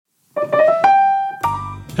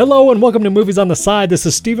Hello and welcome to Movies on the Side. This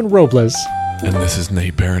is Stephen Robles. And this is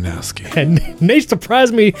Nate Baranowski. And Nate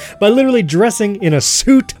surprised me by literally dressing in a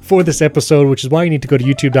suit for this episode, which is why you need to go to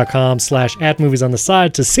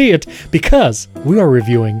youtube.com/@moviesontheside to see it, because we are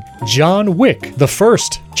reviewing John Wick, the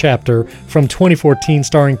first chapter from 2014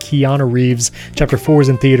 starring Keanu Reeves. Chapter 4 is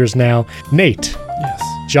in theaters now. Nate. Yes.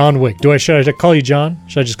 John Wick. Should I call you John?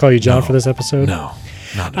 Should I just call you John for this episode? No.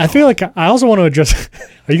 Not at I feel like I also want to address...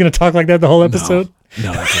 Are you going to talk like that the whole episode?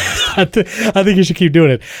 No, that's I think you should keep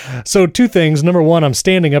doing it. So 2 things. Number 1, I'm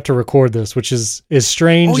standing up to record this, which is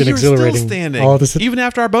strange and exhilarating. Still standing. All this, even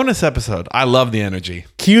after our bonus episode. I love the energy.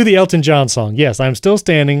 Cue the Elton John song. Yes, I'm still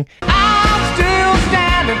standing. I'm still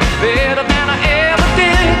standing better than I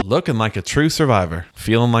ever did. Looking like a true survivor.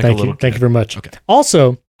 Feeling like a little kid. Thank you very much. Okay.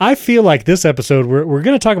 Also, I feel like this episode, we're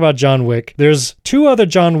going to talk about John Wick. There's 2 other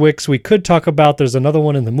John Wicks we could talk about. There's another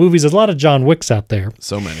one in the movies. There's a lot of John Wicks out there.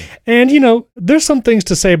 So many. And, there's some things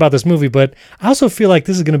to say about this movie, but I also feel like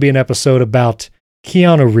this is going to be an episode about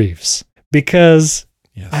Keanu Reeves, because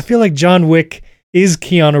I feel like John Wick is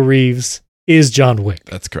Keanu Reeves is John Wick.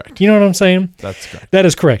 That's correct. You know what I'm saying? That's correct. That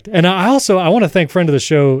is correct. And I want to thank friend of the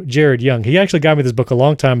show, Jared Young. He actually got me this book a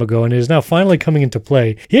long time ago, and it is now finally coming into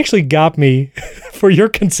play. He actually got me, for your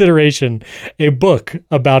consideration, a book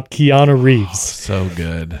about Keanu Reeves. Oh, so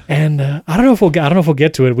good. And I don't know if we'll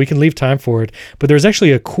get to it. We can leave time for it. But there's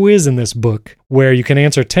actually a quiz in this book where you can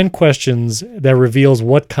answer 10 questions that reveals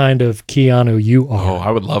what kind of Keanu you are. Oh,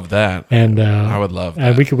 I would love that. And I would love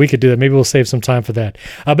that. And we could do that. Maybe we'll save some time for that.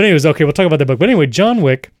 But anyways, okay, we'll talk about that book. But anyway, John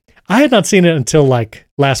Wick, I had not seen it until like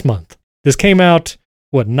last month. This came out,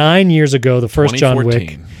 9 years ago, the first John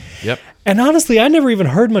Wick. Yep. And honestly, I never even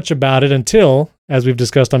heard much about it until, as we've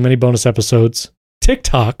discussed on many bonus episodes,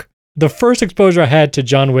 TikTok. The first exposure I had to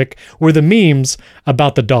John Wick were the memes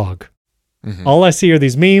about the dog. Mm-hmm. All I see are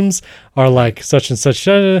these memes are like such and such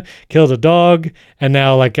killed a dog, and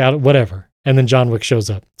now like whatever. And then John Wick shows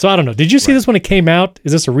up. So I don't know. Did you see this when it came out?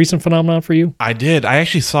 Is this a recent phenomenon for you? I did. I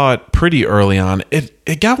actually saw it pretty early on.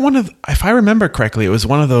 It got if I remember correctly, it was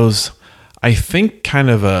one of those, I think, kind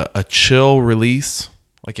of a chill release.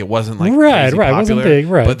 Like it wasn't like crazy popular, it wasn't big,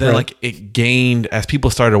 but then like it gained as people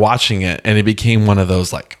started watching it, and it became one of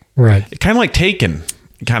those like it kind of like Taken,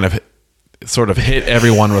 kind of sort of hit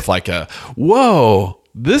everyone with like a whoa,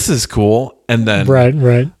 this is cool, and then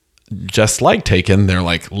right. Just like Taken, they're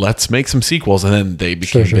like, let's make some sequels, and then they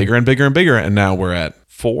became bigger and bigger and bigger, and now we're at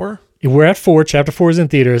 4. We're at 4. Chapter 4 is in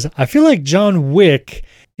theaters. I feel like John Wick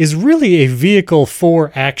is really a vehicle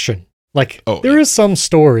for action. Like there is some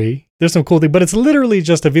story, there's some cool thing, but it's literally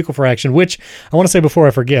just a vehicle for action. Which I want to say before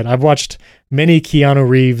I forget, I've watched many Keanu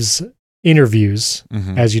Reeves interviews,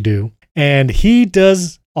 as you do, and he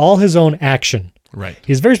does all his own action. Right.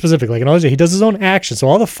 He's very specific. Like he does his own action. So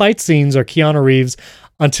all the fight scenes are Keanu Reeves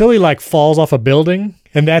until he like falls off a building,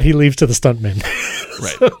 and that he leaves to the stuntmen.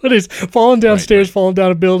 Right. So when he's falling downstairs, falling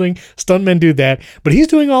down a building, stuntmen do that. But he's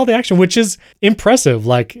doing all the action, which is impressive.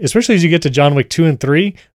 Like, especially as you get to John Wick 2 and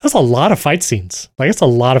 3, that's a lot of fight scenes. Like, it's a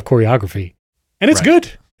lot of choreography. And it's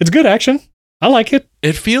good. It's good action. I like it.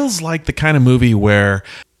 It feels like the kind of movie where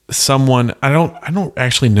someone, I don't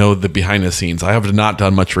actually know the behind the scenes. I have not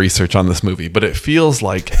done much research on this movie, but it feels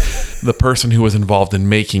like the person who was involved in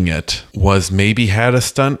making it was maybe had a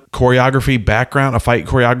stunt choreography background, a fight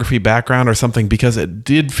choreography background or something, because it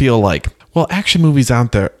did feel like, well, action movies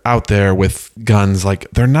out there with guns,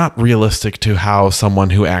 like they're not realistic to how someone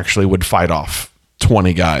who actually would fight off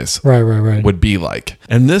 20 guys would be like.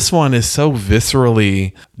 And this one is so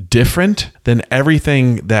viscerally different than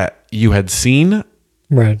everything that you had seen.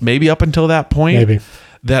 Right. Maybe up until that point. Maybe.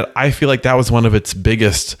 That I feel like that was one of its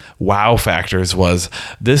biggest wow factors was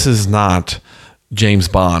this is not James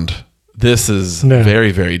Bond. This is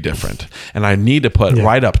very, very different. And I need to put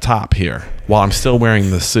right up top here while I'm still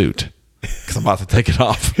wearing the suit, because I'm about to take it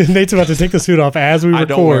off. Nate's about to take the suit off as we record. I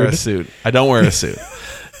don't wear a suit.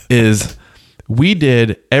 Is we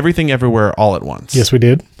did Everything Everywhere All at Once. Yes, we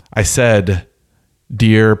did. I said,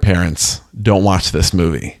 dear parents, don't watch this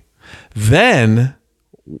movie. Then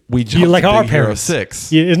we jumped like to our Big Hero parents.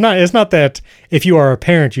 6. It's not that if you are a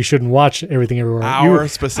parent you shouldn't watch Everything Everywhere. Our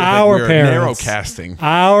specific, we're narrow casting.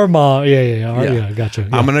 Our mom, gotcha. Yeah.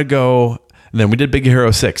 I'm gonna go. And then we did Big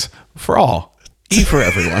Hero 6 for all, E for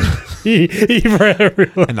everyone, E for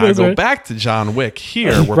everyone. And I go back to John Wick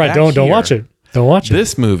here. We're right, back don't here. watch it. Don't watch it.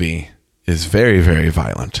 This movie is very, very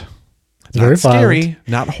violent. It's very scary, violent.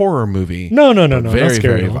 not horror movie. No. Very, not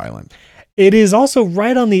scary very violent. It is also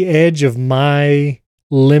right on the edge of my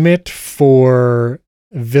limit for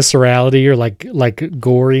viscerality or like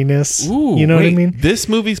goriness. Ooh, you know what I wait, mean? This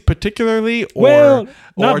movie's particularly, or, Well,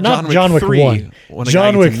 or not John Wick 3, 1. when John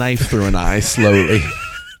a guy Wick gets a knife through an eye slowly.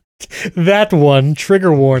 That one,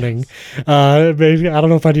 trigger warning. Maybe, I don't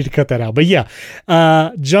know if I need to cut that out, but yeah,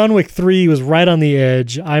 John Wick 3 was right on the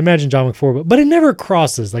edge. I imagine John Wick 4, but it never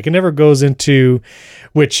crosses. Like, it never goes into,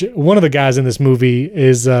 which one of the guys in this movie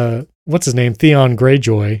is, what's his name? Theon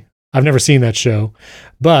Greyjoy. I've never seen that show,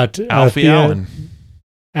 but Alfie Allen.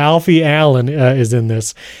 Alfie Allen is in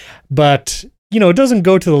this, but it doesn't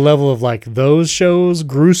go to the level of like those shows,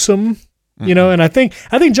 gruesome, and I think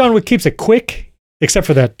John Wick keeps it quick. Except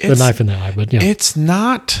for the knife in the eye, but yeah. It's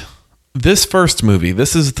not this first movie.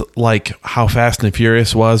 This is like how Fast and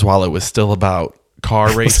Furious was while it was still about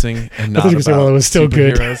car racing and not about while it was still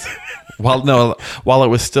superheroes. While it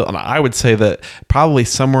was still, and I would say that probably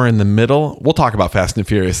somewhere in the middle, we'll talk about Fast and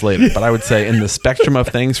Furious later, but I would say in the spectrum of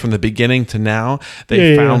things from the beginning to now,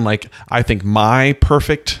 they found like, I think my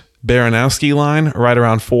perfect Baranowski line right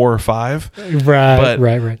around 4 or 5.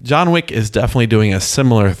 Right. John Wick is definitely doing a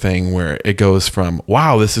similar thing where it goes from,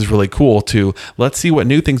 wow, this is really cool, to let's see what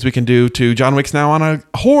new things we can do, to John Wick's now on a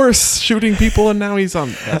horse shooting people and now he's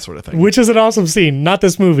on that sort of thing. Which is an awesome scene. Not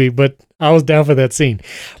this movie, but I was down for that scene.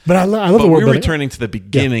 But I love the word. We're returning to the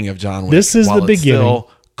beginning of John Wick. This is the beginning.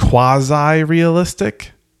 Still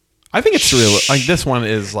quasi-realistic. I think it's real. Like, this one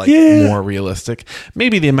is like more realistic.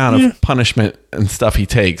 Maybe the amount of punishment and stuff he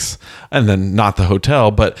takes, and then not the hotel.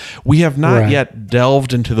 But we have not yet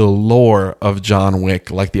delved into the lore of John Wick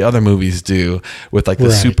like the other movies do, with like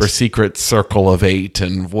the super secret circle of 8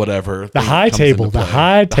 and whatever. The high table.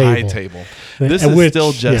 This is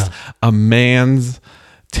still just a man's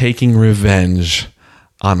taking revenge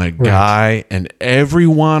on a guy and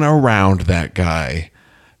everyone around that guy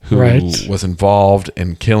who was involved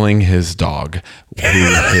in killing his dog,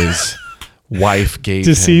 who his wife gave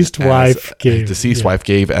deceased wife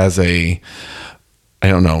gave as a, I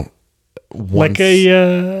don't know, like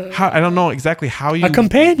a I don't know exactly how you a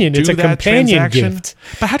companion. It's a companion gift.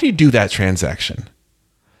 But how do you do that transaction?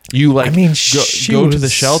 You like go to the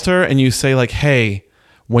shelter and you say like, hey,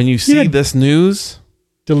 when you see this news,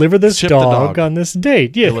 deliver this dog on this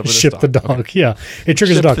date. Yeah, ship the dog. Okay. Yeah, it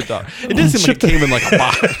triggers the dog. It didn't seem like it came in like a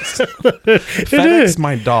box. FedEx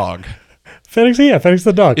my dog. FedEx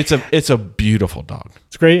the dog. It's a beautiful dog.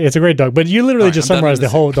 It's great. It's a great dog. But you literally just summarized the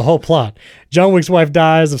whole plot. John Wick's wife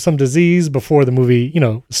dies of some disease before the movie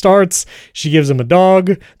starts. She gives him a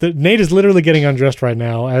dog. Nate is literally getting undressed right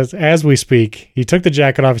now as we speak. He took the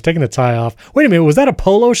jacket off. He's taking the tie off. Wait a minute, was that a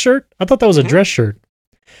polo shirt? I thought that was a dress shirt.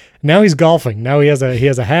 Now he's golfing. Now he has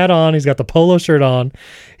a hat on. He's got the polo shirt on.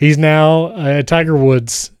 He's now Tiger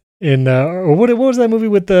Woods in what was that movie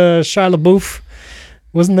with Shia LaBeouf?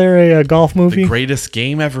 Wasn't there a golf movie? The Greatest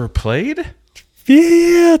Game Ever Played?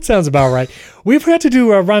 Yeah, that sounds about right. We forgot to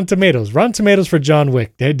do Rotten Tomatoes. Rotten Tomatoes for John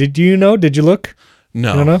Wick. Did you know? Did you look?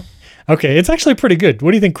 No. You don't know? Okay, it's actually pretty good.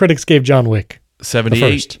 What do you think critics gave John Wick?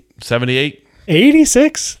 78. 78.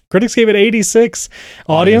 86? Critics gave it 86.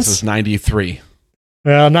 Audience is 93.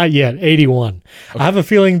 Well, not yet. 81. Okay. I have a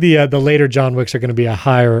feeling the later John Wicks are going to be a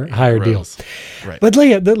higher deal. Right. But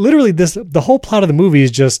literally, the whole plot of the movie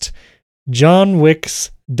is just John Wick's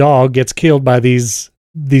dog gets killed by these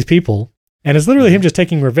people, and it's literally him just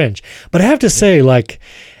taking revenge. But I have to say, like,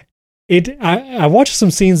 I watched some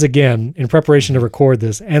scenes again in preparation to record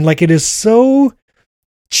this, and like, it is so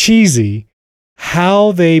cheesy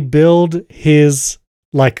how they build his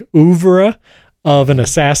like oeuvre of an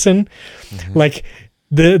assassin, like.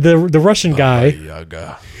 The Russian guy, the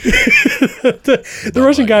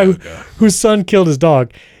Russian guy whose son killed his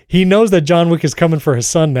dog, he knows that John Wick is coming for his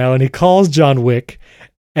son now, and he calls John Wick,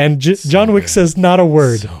 and John Wick says not a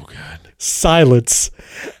word. So good. Silence.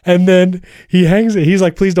 And then he hangs it. He's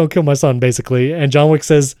like, please don't kill my son, basically. And John Wick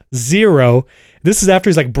says 0. This is after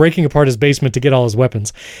he's like breaking apart his basement to get all his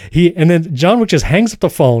weapons. And then John Wick just hangs up the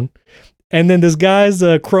phone, and then this guy's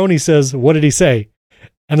crony says, what did he say?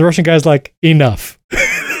 And the Russian guy's like, enough.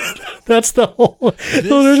 That's the whole.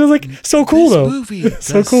 They're just like so cool though. This movie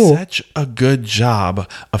does such a good job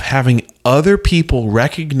of having other people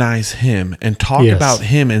recognize him and talk about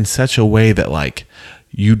him in such a way that like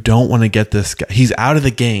you don't want to get this guy. He's out of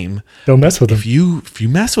the game. Don't mess with him. If you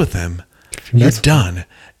mess with him, you're done.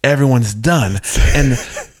 Everyone's done. And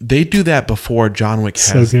they do that before John Wick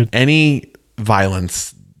has any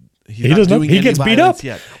violence. He doesn't. He gets beat up.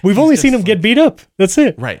 Yet. We've only seen him get beat up. That's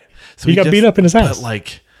it. Right. So he got beat up in his house. But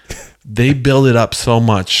like, they build it up so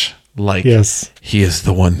much. Like, he is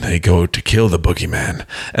the one they go to kill the boogeyman,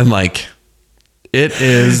 and like, it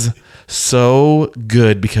is so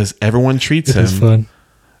good because everyone treats him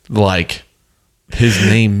like his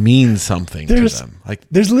name means something to them. Like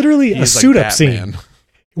there's literally a suit up scene.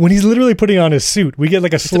 When he's literally putting on his suit, we get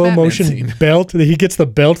like a slow motion belt. He gets the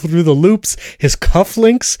belt through the loops, his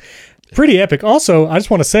cufflinks. Pretty epic. Also, I just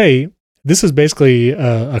want to say, this is basically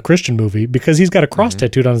a Christian movie because he's got a cross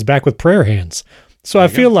tattooed on his back with prayer hands. So I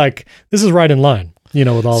feel like this is right in line, with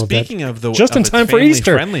all of that. Speaking of the just in time for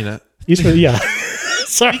Easter. Easter, yeah.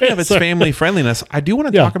 Speaking of its family friendliness, I do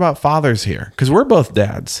want to talk about fathers here because we're both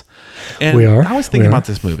dads. And we are. I was thinking about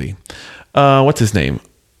this movie. What's his name?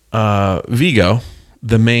 Vigo,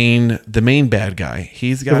 the main bad guy.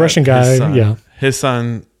 He's got the Russian guy. His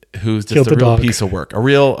son, who's just Killed a real dog. piece of work, a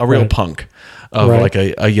real punk of like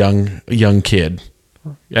a young kid.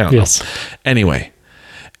 I don't know. Anyway,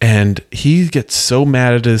 and he gets so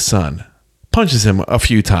mad at his son, punches him a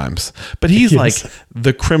few times, but he's like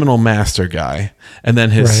the criminal master guy, and then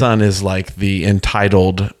his son is like the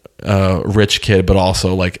entitled rich kid, but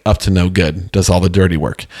also like up to no good, does all the dirty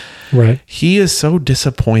work. Right. He is so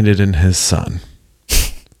disappointed in his son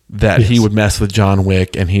that he would mess with John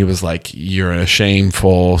Wick, and he was like, "You're a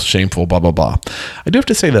shameful, blah blah blah." I do have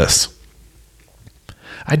to say this.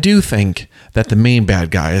 I do think that the main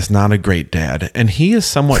bad guy is not a great dad, and he is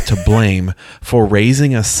somewhat to blame for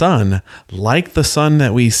raising a son like the son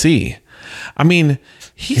that we see. I mean,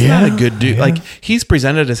 he's not a good dude. Like, he's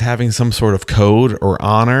presented as having some sort of code or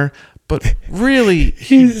honor, but really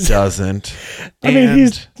he doesn't. I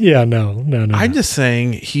mean, no. I'm just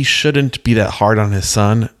saying he shouldn't be that hard on his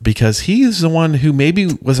son because he's the one who maybe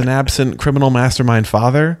was an absent criminal mastermind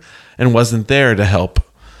father and wasn't there to help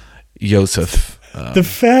Yosef. The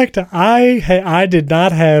fact I did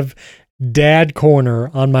not have dad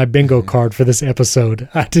corner on my bingo card for this episode.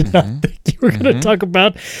 I did not think you were going to talk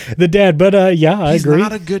about the dad, but I agree. He's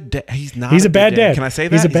not a good dad. He's a bad dad. Can I say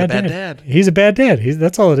that? He's a bad dad. He's a bad dad.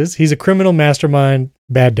 That's all it is. He's a criminal mastermind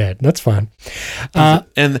bad dad. That's fine.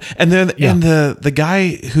 And then the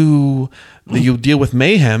guy who you deal with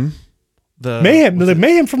Mayhem. The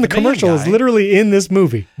Mayhem from the commercial is literally in this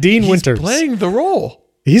movie. Dean Winters playing the role.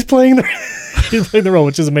 He's playing the role,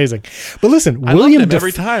 which is amazing. But listen, I loved him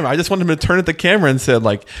every time. I just wanted him to turn at the camera and said,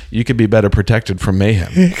 like, you could be better protected from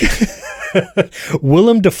Mayhem.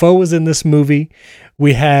 Willem Dafoe was in this movie.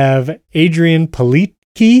 We have Adrian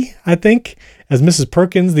Palicki, I think, as Mrs.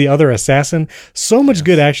 Perkins, the other assassin. So much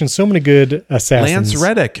good action, so many good assassins. Lance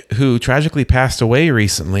Reddick, who tragically passed away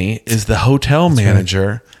recently, is the hotel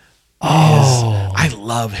manager. Oh, I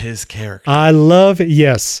love his character.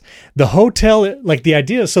 The hotel, like the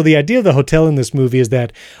idea of the hotel in this movie is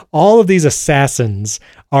that all of these assassins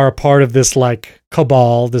are a part of this like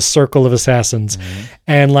cabal, this circle of assassins.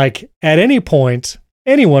 And like at any point,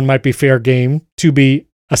 anyone might be fair game to be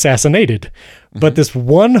assassinated. But this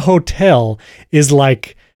one hotel is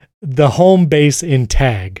like the home base in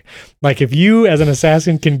Tag. Like if you as an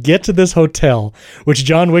assassin can get to this hotel, which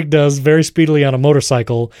John Wick does very speedily on a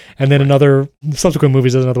motorcycle, and then in other subsequent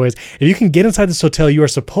movies does in other ways, if you can get inside this hotel, you are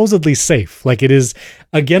supposedly safe. Like it is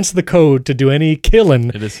against the code to do any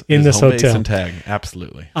killing in this hotel. Base in Tag.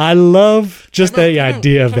 Absolutely. I love just the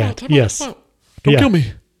idea of that. Yes. Don't kill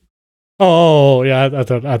me. Oh yeah, I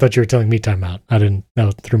thought you were telling me time out.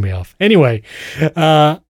 That threw me off. Anyway,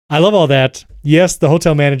 I love all that. Yes, the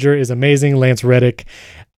hotel manager is amazing, Lance Reddick.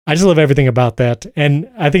 I just love everything about that. And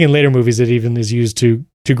I think in later movies it even is used to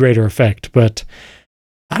greater effect. But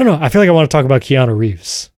I don't know. I feel like I want to talk about Keanu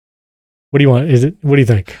Reeves. What do you want? What do you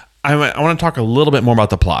think? I want to talk a little bit more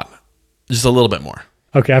about the plot. Just a little bit more.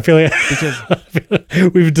 Okay, I feel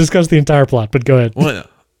like we've discussed the entire plot, but go ahead. Well,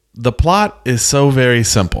 the plot is so very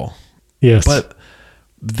simple. Yes. But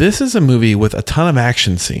this is a movie with a ton of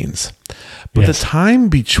action scenes. But the time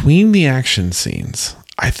between the action scenes,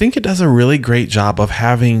 I think it does a really great job of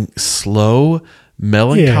having slow,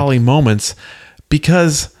 melancholy moments,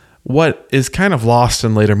 because what is kind of lost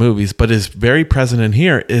in later movies, but is very present in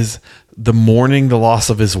here, is the mourning the loss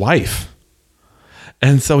of his wife.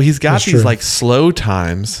 And so he's got these like slow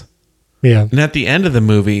times. Yeah. And at the end of the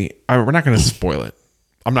movie, we're not going to spoil it.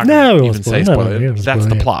 I'm not going to even say spoil it. That's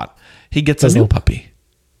the plot. He gets a new puppy.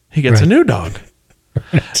 He gets a new dog.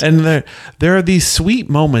 Right. And there are these sweet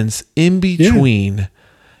moments in between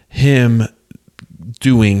him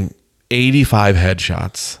doing 85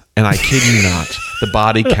 headshots. And I kid you not, the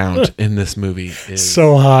body count in this movie is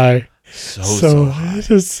so high. So high.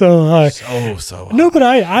 It is so high. So high. No, but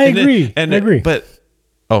I agree. I agree. But,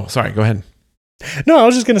 sorry, go ahead. No, I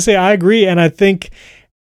was just going to say I agree. And I think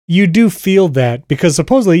you do feel that because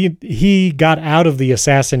supposedly he got out of the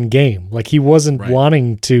assassin game. Like he wasn't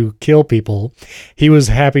wanting to kill people. He was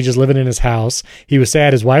happy just living in his house. He was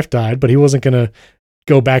sad his wife died, but he wasn't going to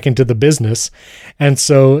go back into the business. And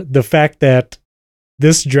so the fact that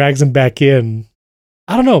this drags him back in.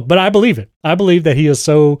 I don't know, but I believe it. I believe that he is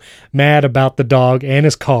so mad about the dog and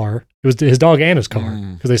his car. It was his dog and his car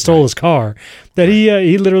because they stole his car that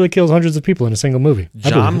he literally kills hundreds of people in a single movie.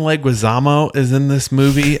 John Leguizamo is in this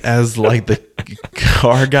movie as like the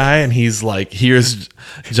car guy, and he's like, here's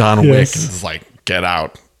John Wick, and it's like, get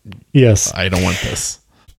out. Yes. I don't want this.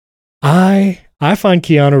 I find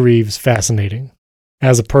Keanu Reeves fascinating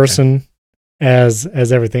as a person, as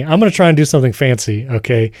everything. I'm going to try and do something fancy.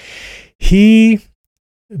 Okay.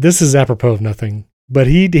 This is apropos of nothing, but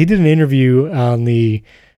he did an interview on the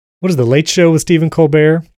Late Show with Stephen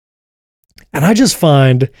Colbert. And I just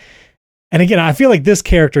find, and again, I feel like this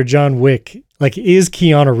character, John Wick, like is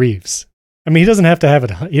Keanu Reeves. I mean, he doesn't have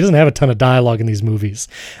a ton of dialogue in these movies,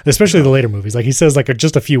 especially the later movies. Like he says like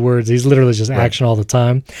just a few words. He's literally just action all the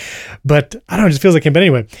time. But I don't know, it just feels like him. But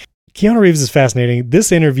anyway, Keanu Reeves is fascinating.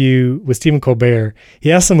 This interview with Stephen Colbert, he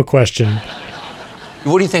asked him a question.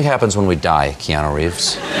 What do you think happens when we die, Keanu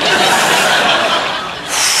Reeves?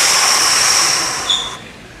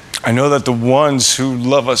 I know that the ones who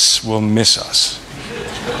love us will miss us.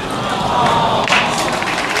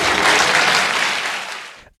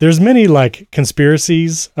 There's many like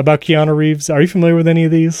conspiracies about Keanu Reeves. Are you familiar with any of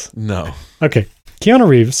these? No. Okay. Keanu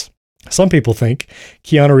Reeves, some people think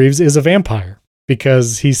Keanu Reeves is a vampire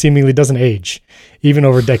because he seemingly doesn't age, even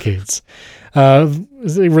over decades.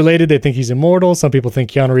 Related, they think he's immortal. Some people think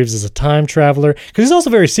Keanu Reeves is a time traveler because he's also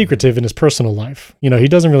very secretive in his personal life. You know, he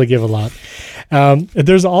doesn't really give a lot.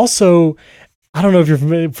 There's also, I don't know if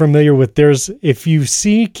you're familiar with, if you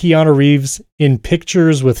see Keanu Reeves in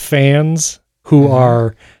pictures with fans who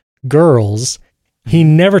are girls, he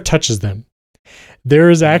never touches them.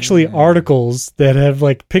 There's actually articles that have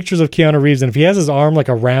like pictures of Keanu Reeves, and if he has his arm like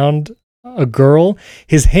around a girl,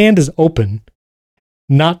 his hand is open,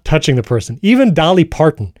 not touching the person. Even Dolly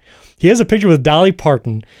Parton. He has a picture with Dolly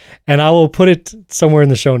Parton, and I will put it somewhere in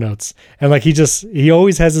the show notes. And like he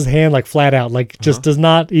always has his hand like flat out, like just does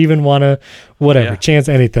not even want to chance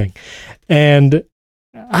anything. And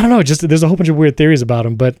I don't know, just there's a whole bunch of weird theories about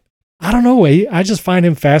him, but I don't know. I just find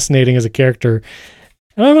him fascinating as a character.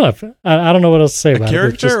 I don't know. I don't know what else to say about it. A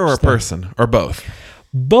character or a person or both?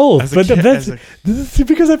 Both, but that's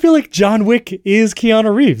because I feel like John Wick is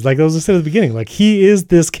Keanu Reeves. Like those I said at the beginning, like he is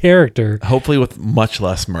this character. Hopefully with much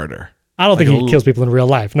less murder. I don't think he kills people in real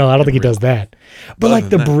life. No, I don't think he does that. But like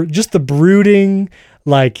just the brooding,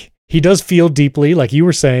 like he does feel deeply, like you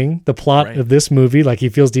were saying, the plot of this movie, like he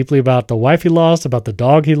feels deeply about the wife he lost, about the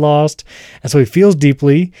dog he lost. And so he feels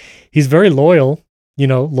deeply. He's very loyal,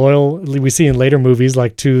 loyal. We see in later movies,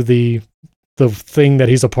 like to the thing that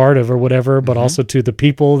he's a part of or whatever, but also to the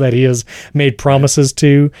people that he has made promises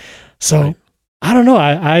to. So I don't know.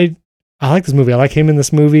 I like this movie. I like him in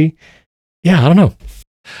this movie. Yeah, I don't know.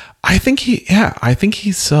 I think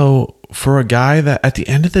he's so, for a guy that at the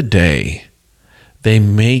end of the day, they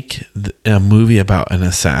make a movie about an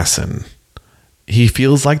assassin. He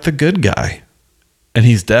feels like the good guy. And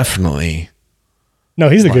he's definitely... No,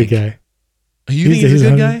 he's the good guy. You think he's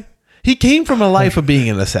a good guy? He came from a life of being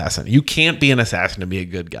an assassin. You can't be an assassin to be a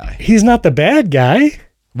good guy. He's not the bad guy.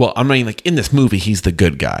 Well, I mean, like in this movie, he's the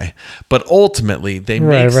good guy. But ultimately, they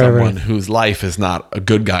make someone whose life is not a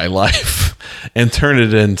good guy life and turn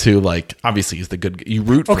it into like, obviously he's the good guy. You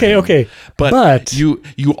root for him. Okay. But you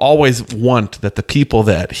always want that the people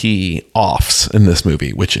that he offs in this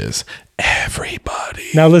movie, which is everybody.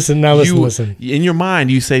 Now listen. In your mind,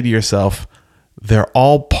 you say to yourself, they're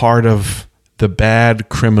all part of the bad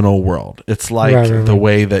criminal world. It's like the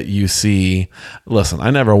way that you see, listen,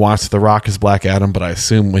 I never watched The Rock as Black Adam, but I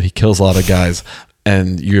assume when he kills a lot of guys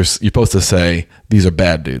and you're supposed to say these are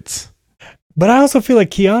bad dudes. But I also feel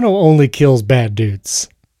like Keanu only kills bad dudes.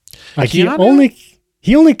 Like he only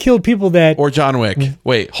killed people that... Or John Wick.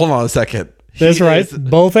 Wait, hold on a second. That's right.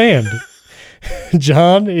 Both and.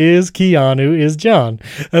 John is Keanu is John.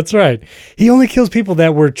 That's right. He only kills people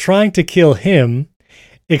that were trying to kill him,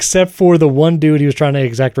 except for the one dude he was trying to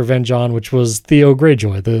exact revenge on, which was Theo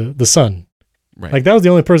Greyjoy, the son. Right. Like that was the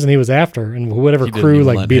only person he was after, and whatever crew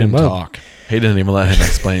like beat him up. He didn't even let him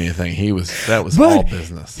explain anything. That was all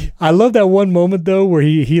business. I love that one moment though where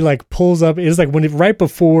he like pulls up. It's like right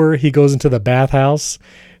before he goes into the bathhouse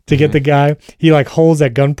to get the guy, he like holds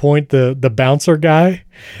at gunpoint the bouncer guy,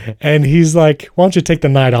 and he's like, "Why don't you take the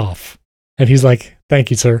night off?" And he's like, "Thank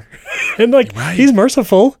you, sir." And like he's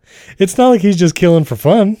merciful. It's not like he's just killing for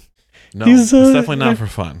fun. No, it's definitely not for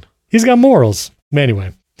fun. He's got morals.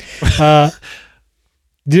 Anyway,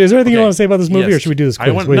 Is there anything you want to say about this movie, or should we do this quiz?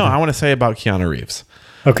 I want to say about Keanu Reeves.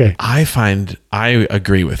 Okay. I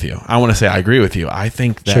agree with you. I want to say I agree with you. I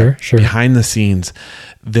think that behind the scenes,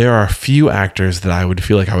 there are a few actors that I would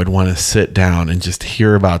feel like I would want to sit down and just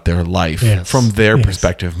hear about their life from their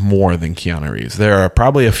perspective more than Keanu Reeves. There are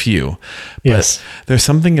probably a few, but there's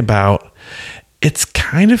something about, it's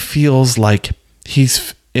kind of feels like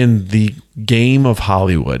he's in the game of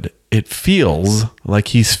Hollywood. It feels like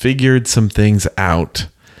he's figured some things out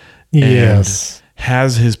and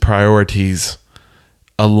has his priorities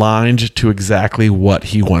aligned to exactly what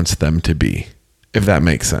he wants them to be, if that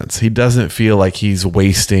makes sense. He doesn't feel like he's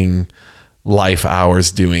wasting life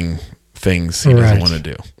hours doing things he doesn't want to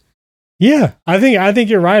do. Yeah, I think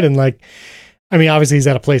you're right. And obviously he's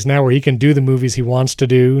at a place now where he can do the movies he wants to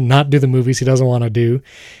do, not do the movies he doesn't want to do.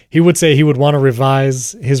 He would say he would want to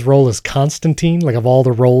revise his role as Constantine, like of all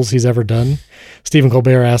the roles he's ever done. Stephen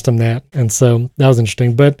Colbert asked him that. And so that was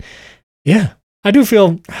interesting. But yeah, I do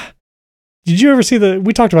feel... Did you ever see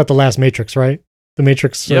we talked about The Last Matrix, right? The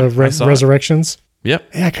Matrix Resurrections?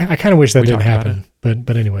 Yep. Yeah, I kind of wish that didn't happen.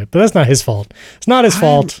 But anyway, but that's not his fault. It's not his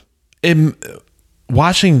fault.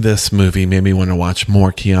 Watching this movie made me want to watch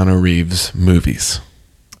more Keanu Reeves movies.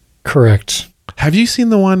 Correct. Have you seen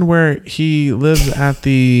the one where he lives at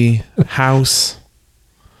the house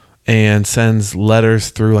and sends letters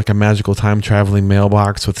through like a magical time traveling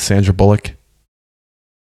mailbox with Sandra Bullock?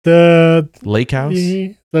 The Lake House?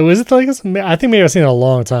 Was it like this? I think maybe I've seen it a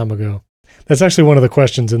long time ago. That's actually one of the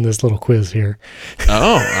questions in this little quiz here.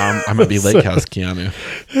 I might be Lake House Keanu.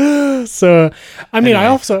 So,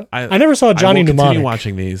 anyway, I never saw Johnny Mnemonic. I will continue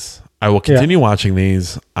watching these. I will continue watching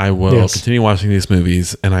these. I will continue watching these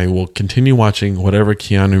movies, and I will continue watching whatever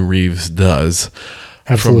Keanu Reeves does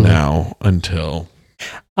from now until...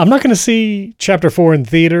 I'm not going to see Chapter 4 in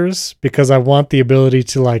theaters because I want the ability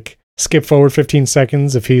to skip forward 15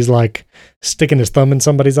 seconds if he's sticking his thumb in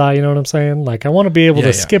somebody's eye, you know what I'm saying? I want to be able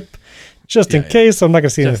to skip just in case. I'm not going to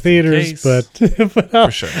see it in the theaters, but I'll,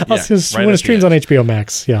 for sure. I'll see when it streams on HBO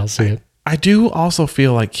Max. Yeah, I'll see it. I do also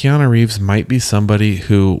feel like Keanu Reeves might be somebody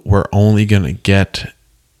who we're only going to get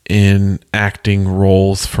in acting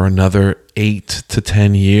roles for another 8 to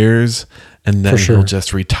 10 years, and then he'll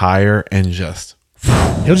just retire and he'll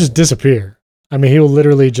just disappear. He'll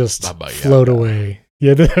literally just float away.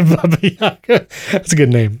 Yeah, Baba Yaga. That's a good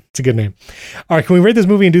name. It's a good name. All right, can we rate this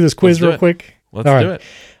movie and do this quiz real quick? Let's do it.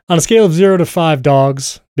 On a scale of 0 to 5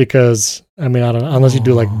 dogs, because I don't know, unless you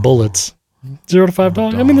do bullets. 0 to 5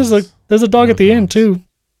 dogs. There's a dog at the end too.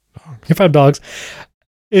 5 dogs.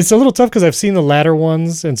 It's a little tough because I've seen the latter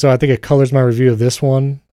ones, and so I think it colors my review of this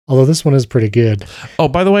one. Although this one is pretty good. Oh,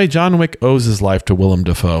 by the way, John Wick owes his life to Willem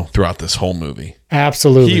Dafoe throughout this whole movie.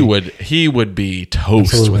 Absolutely. He would be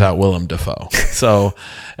toast without Willem Dafoe. So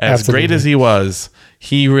as great as he was,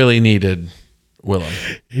 he really needed Willem.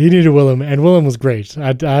 He needed Willem, and Willem was great.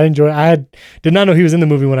 I enjoyed. Did not know he was in the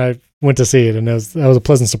movie when I went to see it, and that was a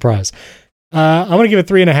pleasant surprise. I'm gonna give it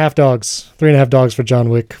 3.5 dogs. 3.5 dogs for John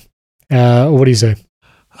Wick. What do you say?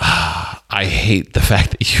 I hate the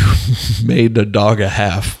fact that you made the dog a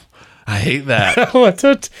half. I hate that.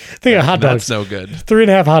 Think of hot dogs. That's no good.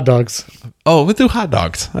 3.5 hot dogs. Oh, we'll do hot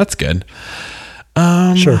dogs. That's good.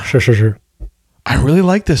 Sure. I really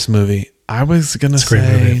like this movie. I was going to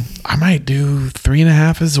say I might do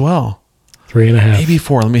 3.5 as well. 3.5. Maybe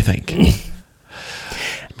 4. Let me think.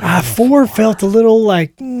 4 felt a little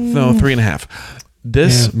like... No, 3.5.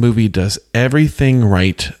 This movie does everything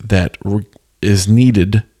right that is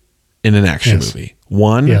needed in an action movie.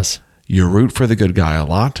 1, you root for the good guy a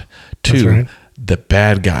lot. 2, the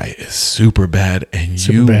bad guy is super bad, and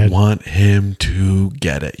want him to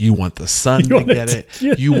get it. You want the son to get it.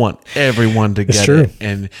 Yeah. You want everyone to get it,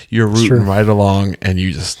 and you're rooting right along, and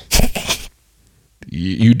you just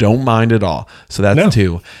you don't mind at all. So that's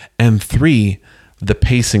 2. And 3, the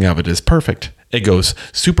pacing of it is perfect. It goes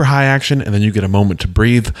super high action, and then you get a moment to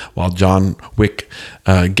breathe while John Wick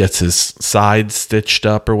gets his side stitched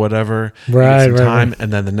up or whatever. Right.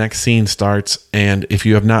 And then the next scene starts. And if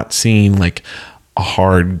you have not seen a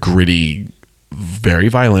hard, gritty, very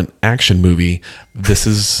violent action movie, this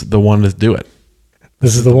is the one to do it.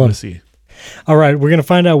 This is the one to see. All right, we're going to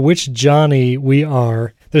find out which Johnny we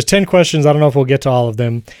are. There's 10 questions. I don't know if we'll get to all of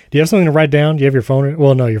them. Do you have something to write down? Do you have your phone?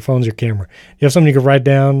 Well, no, your phone's your camera. Do you have something you can write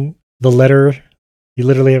down? The letter, you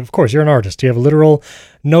literally have, of course, you're an artist. You have a literal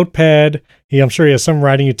notepad. I'm sure he has some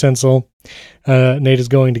writing utensil. Nate is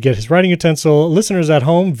going to get his writing utensil. Listeners at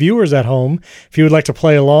home, viewers at home, if you would like to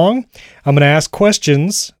play along, I'm going to ask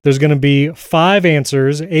questions. There's going to be 5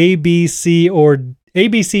 answers, A, B, C,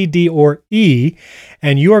 D, or E,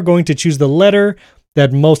 and you are going to choose the letter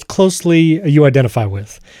that most closely you identify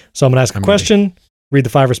with. So I'm going to ask a question, read the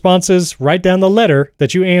 5 responses, write down the letter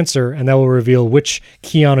that you answer, and that will reveal which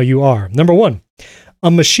Keanu you are. Number 1,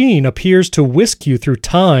 a machine appears to whisk you through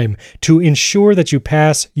time to ensure that you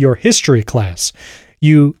pass your history class.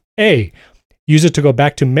 You, A, use it to go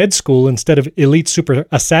back to med school instead of elite super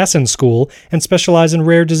assassin school and specialize in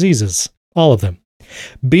rare diseases. All of them.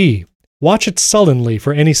 B, watch it sullenly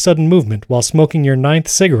for any sudden movement while smoking your 9th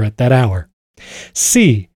cigarette that hour.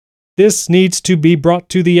 C, this needs to be brought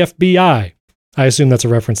to the FBI. I assume that's a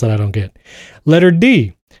reference that I don't get. Letter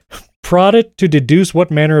D, prod it to deduce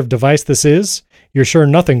what manner of device this is. You're sure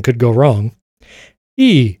nothing could go wrong.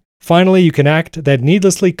 E, finally, you can act that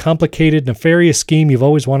needlessly complicated, nefarious scheme you've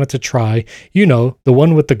always wanted to try. You know, the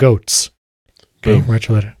one with the goats. Okay, write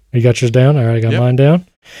your letter. You got yours down? All right, I got mine down.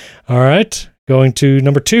 All right, going to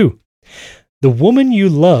number 2. The woman you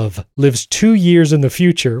love lives 2 years in the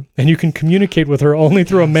future, and you can communicate with her only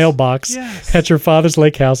through a mailbox at your father's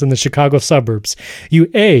lake house in the Chicago suburbs. You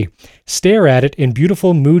A, stare at it in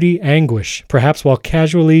beautiful, moody anguish, perhaps while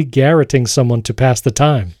casually garroting someone to pass the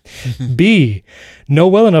time. B, know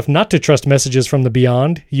well enough not to trust messages from the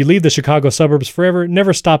beyond. You leave the Chicago suburbs forever,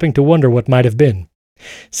 never stopping to wonder what might have been.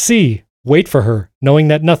 C, wait for her, knowing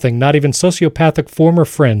that nothing, not even sociopathic former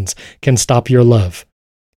friends, can stop your love.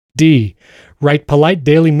 D, write polite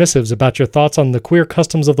daily missives about your thoughts on the queer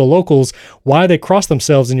customs of the locals, why they cross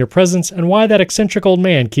themselves in your presence, and why that eccentric old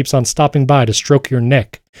man keeps on stopping by to stroke your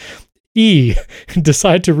neck. E,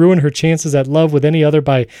 decide to ruin her chances at love with any other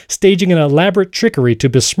by staging an elaborate trickery to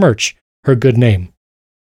besmirch her good name.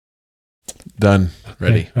 Done.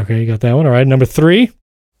 Ready. Okay, you got that one. All right, number 3.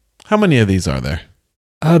 How many of these are there?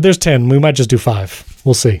 There's 10. We might just do 5.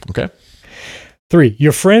 We'll see. Okay. 3.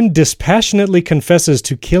 Your friend dispassionately confesses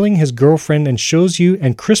to killing his girlfriend and shows you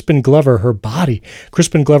and Crispin Glover her body.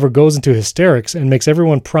 Crispin Glover goes into hysterics and makes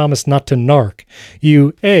everyone promise not to narc.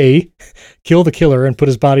 You, A, kill the killer and put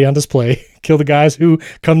his body on display. Kill the guys who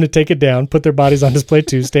come to take it down, put their bodies on display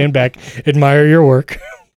too, stand back, admire your work.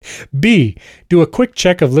 B, do a quick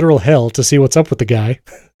check of literal hell to see what's up with the guy.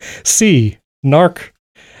 C, narc,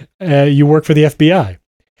 you work for the FBI.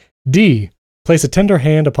 D, place a tender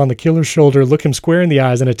hand upon the killer's shoulder, look him square in the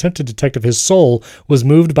eyes, and attempt to detect if his soul was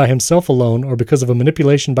moved by himself alone or because of a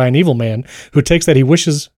manipulation by an evil man who takes what he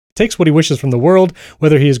wishes from the world,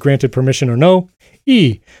 whether he is granted permission or no.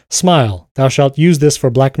 E, smile. Thou shalt use this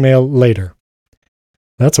for blackmail later.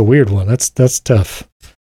 That's a weird one. That's tough.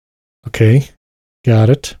 Okay,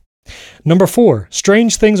 got it. Number 4,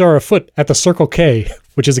 strange things are afoot at the Circle K,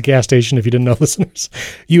 which is a gas station if you didn't know, listeners.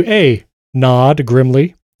 You A, nod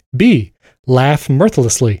grimly. B, laugh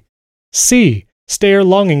mirthlessly. C, stare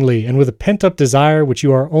longingly and with a pent-up desire which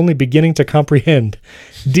you are only beginning to comprehend.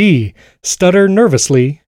 D, stutter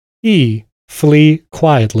nervously. E, flee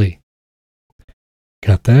quietly.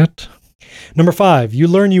 Got that? Number 5, you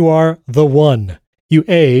learn you are the one. You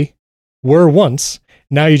A, were once,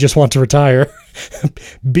 now you just want to retire.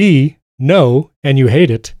 B, no, and you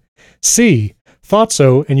hate it. C, thought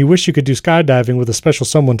so, and you wish you could do skydiving with a special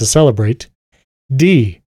someone to celebrate.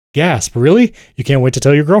 D, gasp, really? You can't wait to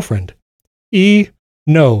tell your girlfriend. E,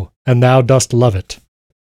 no, and thou dost love it.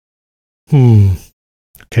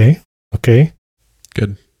 Okay.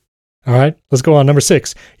 Good. All right, let's go on. Number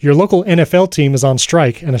 6, your local NFL team is on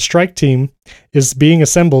strike, and a strike team is being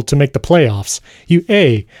assembled to make the playoffs. You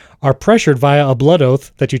A, are pressured via a blood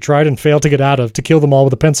oath that you tried and failed to get out of to kill them all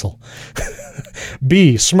with a pencil.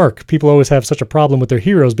 B, smirk. People always have such a problem with their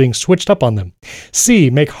heroes being switched up on them. C,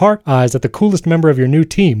 make heart eyes at the coolest member of your new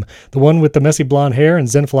team, the one with the messy blonde hair and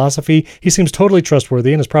Zen philosophy. He seems totally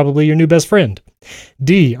trustworthy and is probably your new best friend.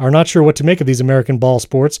 D, are not sure what to make of these American ball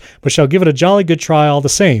sports, but shall give it a jolly good try all the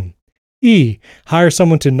same. E, hire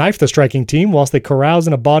someone to knife the striking team whilst they carouse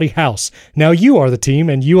in a bawdy house. Now you are the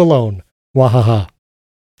team and you alone. Wahaha.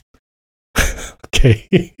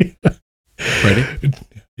 Okay. Ready?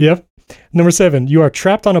 Yep. Number 7, you are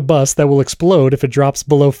trapped on a bus that will explode if it drops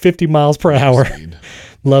below 50 miles per hour.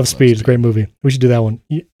 Love Speed. It's a great movie. We should do that one.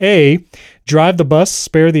 A, drive the bus,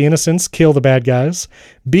 spare the innocents, kill the bad guys.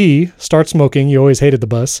 B, start smoking. You always hated the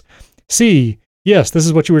bus. C, yes, this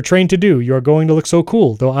is what you were trained to do. You are going to look so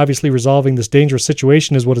cool, though obviously resolving this dangerous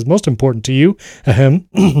situation is what is most important to you. Ahem.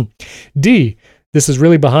 D, this is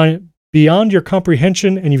really beyond your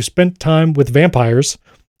comprehension and you've spent time with vampires.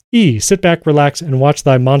 E, sit back, relax, and watch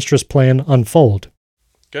thy monstrous plan unfold.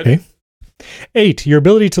 Good. Okay. 8. Your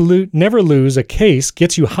ability to never lose a case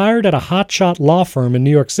gets you hired at a hotshot law firm in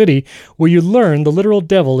New York City where you learn the literal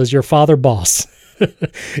devil is your father boss.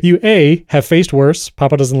 You A, have faced worse.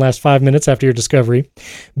 Papa doesn't last 5 minutes after your discovery.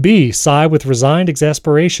 B, sigh with resigned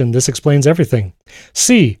exasperation. This explains everything.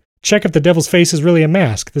 C, check if the devil's face is really a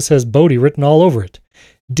mask. This has Bodhi written all over it.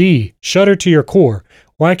 D, shudder to your core.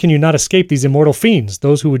 Why can you not escape these immortal fiends,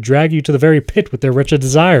 those who would drag you to the very pit with their wretched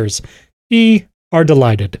desires? E, are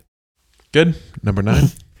delighted. Good. Number 9.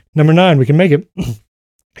 Number 9, we can make it.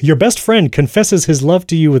 Your best friend confesses his love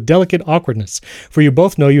to you with delicate awkwardness, for you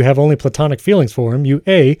both know you have only platonic feelings for him. You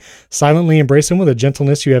A, silently embrace him with a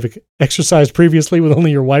gentleness you have exercised previously with only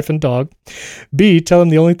your wife and dog. B, tell him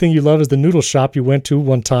the only thing you love is the noodle shop you went to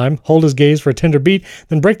one time, hold his gaze for a tender beat,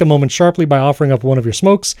 then break the moment sharply by offering up one of your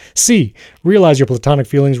smokes. C, realize your platonic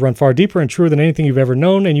feelings run far deeper and truer than anything you've ever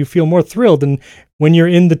known, and you feel more thrilled than when you're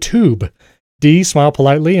in the tube. D, smile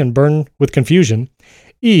politely and burn with confusion.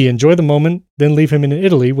 E, enjoy the moment, then leave him in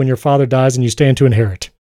Italy when your father dies and you stand to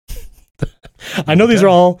inherit. I know these are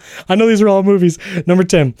all movies. Number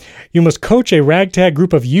 10, you must coach a ragtag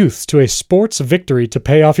group of youths to a sports victory to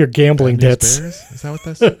pay off your gambling debts. Is that what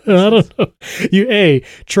that's? I don't know. You A,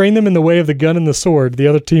 train them in the way of the gun and the sword. The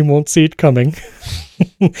other team won't see it coming.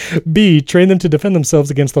 B, train them to defend themselves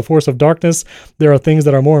against the force of darkness. There are things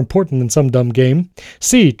that are more important than some dumb game.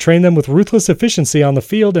 C, train them with ruthless efficiency on the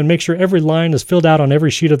field and make sure every line is filled out on every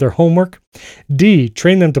sheet of their homework. D,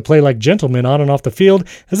 train them to play like gentlemen on and off the field,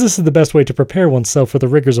 as this is the best way to prepare oneself for the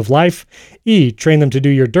rigors of life. E, train them to do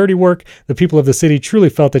your dirty work. The people of the city truly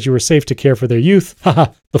felt that you were safe to care for their youth. Haha,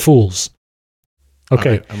 the fools. Okay.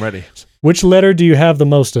 All right, I'm ready. Which letter do you have the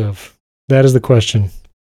most of? That is the question.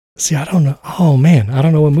 See, I don't know. Oh, man. I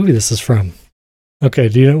don't know what movie this is from. Okay.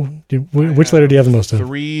 Do you know? Which letter do you have the most of?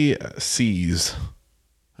 3 C's.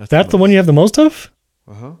 That's the one you have the most of?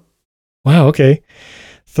 Uh-huh. Wow. Okay.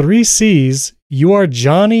 3 C's. You are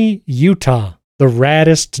Johnny Utah, the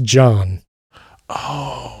raddest John.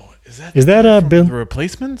 Oh, is that Bill? The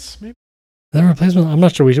Replacements? Maybe. The Replacement? I'm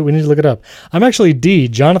not sure. We need to look it up. I'm actually D.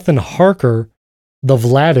 Jonathan Harker, the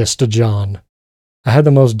Vladdest John. I had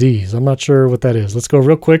the most D's. I'm not sure what that is. Let's go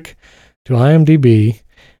real quick to IMDb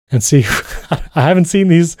and see. I haven't seen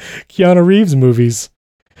these Keanu Reeves movies.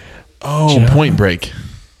 Oh, Point Break.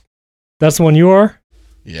 That's the one you are?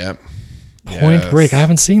 Yep. Point Break. I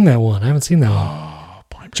haven't seen that one. Oh,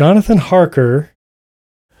 Point Break. Jonathan Harker.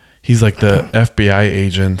 He's like the FBI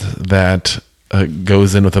agent that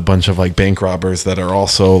goes in with a bunch of like bank robbers that are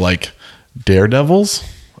also like daredevils,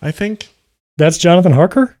 I think. That's Jonathan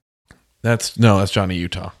Harker? That's Johnny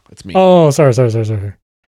Utah. It's me. Oh, sorry.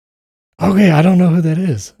 Okay, I don't know who that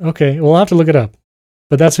is. Okay, well, I'll have to look it up.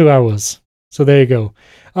 But that's who I was. So there you go.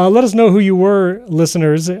 Let us know who you were,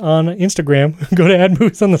 listeners, on Instagram. Go to Add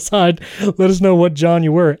Movies on the Side. Let us know what John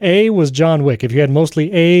you were. A was John Wick. If you had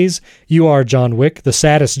mostly A's, you are John Wick, the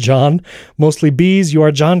saddest John. Mostly B's, you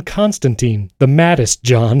are John Constantine, the maddest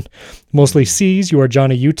John. Mostly C's, you are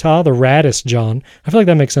Johnny Utah, the raddest John. I feel like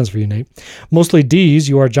that makes sense for you, Nate. Mostly D's,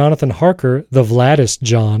 you are Jonathan Harker, the Vladdest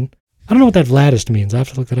John. I don't know what that Vladdest means. I have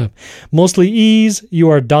to look that up. Mostly E's, you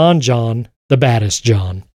are Don John, the baddest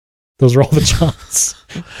John. Those are all the Johns.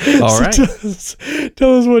 All right.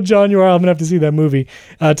 Tell us what John you are. I'm going to have to see that movie.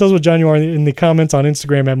 Tell us what John you are in the comments on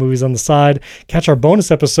Instagram at Movies on the Side. Catch our bonus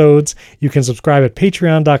episodes. You can subscribe at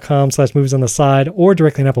patreon.com/Movies on the Side or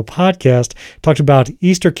directly on Apple Podcast. Talked about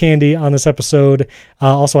Easter candy on this episode.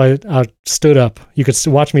 Also, I stood up. You could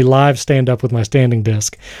watch me live stand up with my standing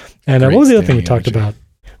desk. And what was the other thing we talked about?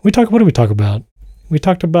 What did we talk about? We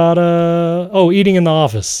talked about, eating in the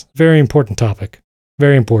office. Very important topic.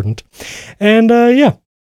 Very important. And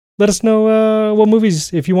let us know what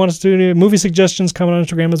movies, if you want us to do movie suggestions, comment on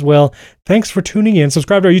Instagram as well. Thanks for tuning in.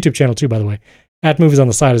 Subscribe to our YouTube channel too, by the way. At Movies on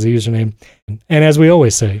the Side is the username. And as we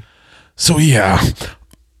always say. So yeah,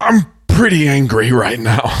 I'm pretty angry right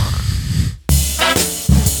now.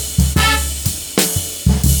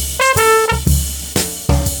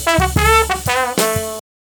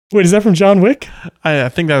 Wait, is that from John Wick? I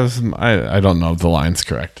think that was. I don't know if the line's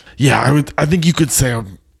correct. Yeah, I think you could say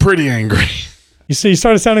I'm pretty angry. You see, you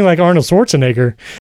started sounding like Arnold Schwarzenegger.